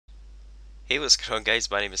Hey, what's going on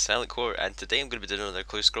guys, my name is Silent Core and today I'm going to be doing another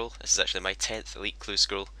clue scroll. This is actually my 10th elite clue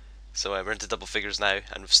scroll. So we're into double figures now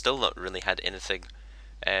and we've still not really had anything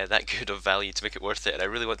that good of value to make it worth it, and I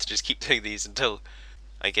really want to just keep doing these until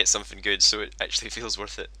I get something good so it actually feels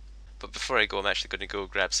worth it. But before I go, I'm actually going to go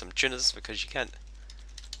grab some tunas because you can't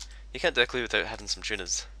do a clue without having some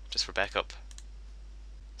tunas, just for backup.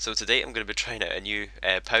 So today I'm going to be trying out a new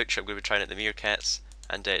pouch. I'm going to be trying out the Meerkats,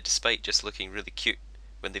 and despite just looking really cute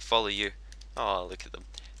when they follow you, oh look at them,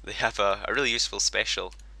 they have a really useful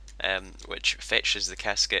special which fetches the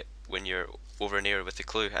casket when you're over an area with the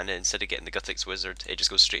clue, and then instead of getting the Guthix wizard it just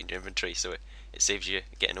goes straight into your inventory, so it saves you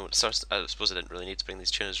getting old. So I suppose I didn't really need to bring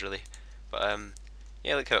these tunas really, but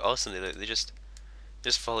yeah, look how awesome they look. They just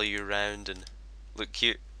follow you around and look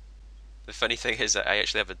cute. The funny thing is that I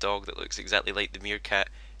actually have a dog that looks exactly like the meerkat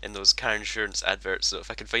in those car insurance adverts, so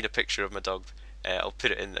if I can find a picture of my dog, I'll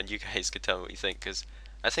put it in and you guys can tell me what you think, because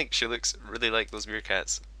I think she looks really like those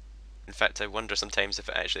meerkats. In fact, I wonder sometimes if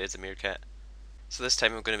it actually is a meerkat. So this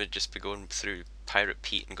time I'm going to just be going through Pirate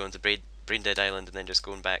Pete and going to Brain Dead Island and then just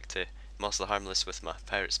going back to Moss the Harmless with my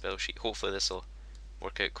pirate spell sheet. Hopefully this will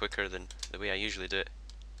work out quicker than the way I usually do it.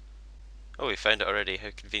 Oh, we found it already. How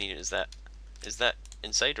convenient is that? Is that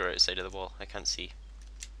inside or outside of the wall? I can't see.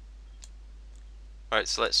 Alright,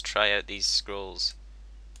 so let's try out these scrolls.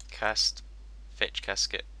 Cast, fetch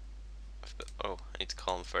casket. Oh, I need to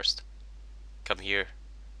call them first. Come here.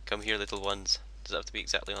 Come here, little ones. Does it have to be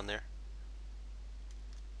exactly on there?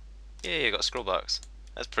 Yeah, I got a scroll box.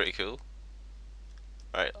 That's pretty cool.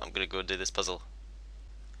 Alright, I'm gonna go do this puzzle.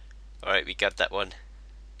 Alright, we got that one.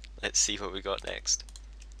 Let's see what we got next.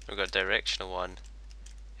 We've got a directional one,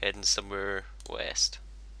 heading somewhere west.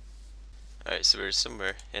 Alright, so we're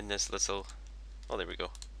somewhere in this little... Oh, there we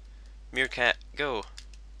go. Meerkat, go!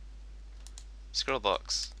 Scroll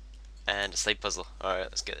box. And a slide puzzle. Alright,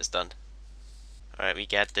 let's get this done. Alright, we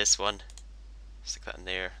got this one. Stick that in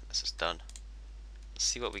there. This is done. Let's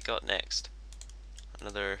see what we got next.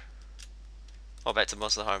 Another... Oh, back to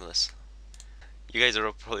Moss the Harmless. You guys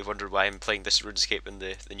are probably wondering why I'm playing this RuneScape when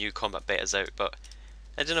the new combat beta's out, but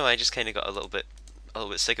I don't know, I just kind of got a little bit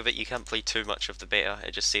sick of it. You can't play too much of the beta.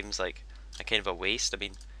 It just seems like a kind of a waste. I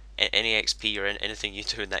mean, any XP or anything you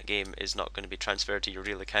do in that game is not going to be transferred to your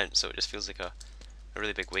real account, so it just feels like a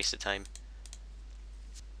really big waste of time.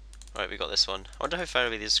 Alright, we got this one. I wonder how far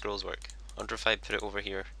away these scrolls work. I wonder if I put it over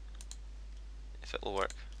here, if it will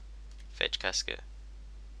work. Fetch casket.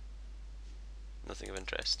 Nothing of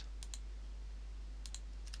interest.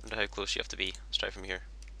 I wonder how close you have to be. Let's try from here.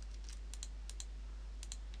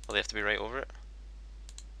 Well, they have to be right over it.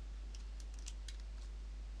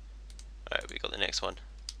 Alright, we got the next one,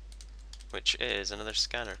 which is another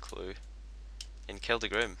scanner clue in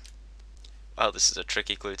Kildegroom. Wow, this is a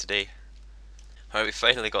tricky clue today. Alright, we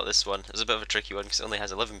finally got this one. It was a bit of a tricky one because it only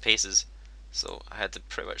has 11 paces, so I had to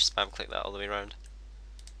pretty much spam click that all the way around.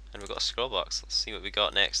 And we've got a scroll box. Let's see what we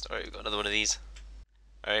got next. Alright, we've got another one of these.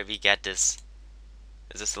 Alright, we got this.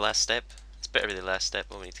 Is this the last step? It's better be the last step.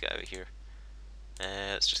 Oh, we need to get out of here.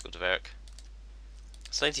 Let's just go to Verk.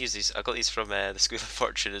 So I need to use these. I got these from the School of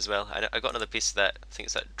Fortune as well. I got another piece of that. I think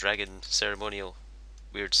it's that dragon ceremonial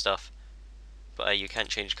weird stuff. But you can't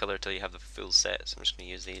change colour until you have the full set, so I'm just going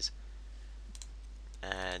to use these.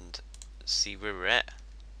 And see where we're at.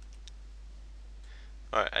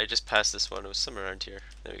 Alright, I just passed this one. It was somewhere around here.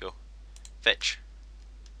 There we go. Fetch.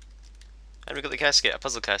 And we got the casket, a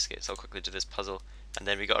puzzle casket. So I'll quickly do this puzzle. And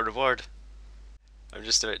then we got a reward. I'm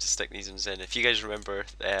just about to stick these ones in. If you guys remember,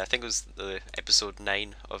 I think it was the episode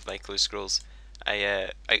 9 of my Clue Scrolls. I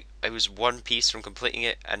was one piece from completing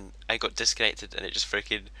it, and I got disconnected, and it just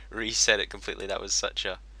freaking reset it completely. That was such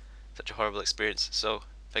a horrible experience. So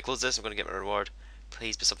if I close this, I'm gonna get my reward.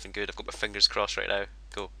 Please be something good. I've got my fingers crossed right now.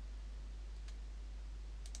 Go.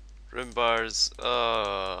 Room bars.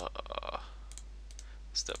 Oh,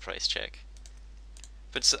 let's do a price check.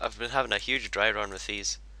 But I've been having a huge dry run with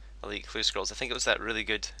these elite clue scrolls. I think it was that really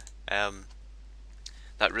good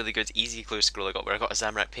easy clue scroll I got where I got a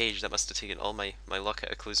Zamrak page. That must have taken all my luck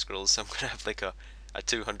out of clue scrolls, so I'm gonna have like a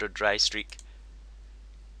 200 dry streak.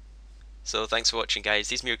 So thanks for watching guys.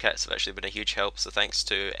 These meerkats have actually been a huge help, so thanks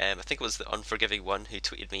to I think it was the Unforgiving One who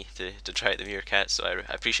tweeted me to try out the meerkats, so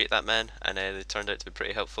I appreciate that, man, and they turned out to be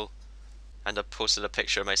pretty helpful. And I posted a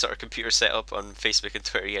picture of my sort of computer setup on Facebook and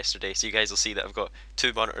Twitter yesterday, so you guys will see that I've got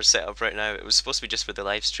 2 monitors set up right now. It was supposed to be just for the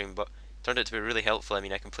live stream, but it turned out to be really helpful. I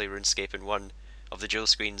mean, I can play RuneScape in one of the dual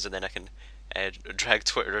screens, and then I can drag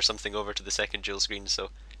Twitter or something over to the second dual screen. So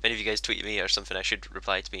if any of you guys tweet me or something, I should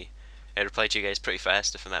reply to you guys pretty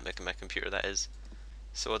fast if I'm at my computer, that is.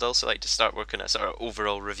 So I'd also like to start working a sort of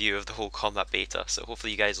overall review of the whole combat beta, so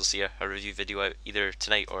hopefully you guys will see a review video out either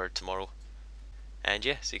tonight or tomorrow. And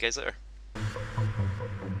yeah, see you guys later.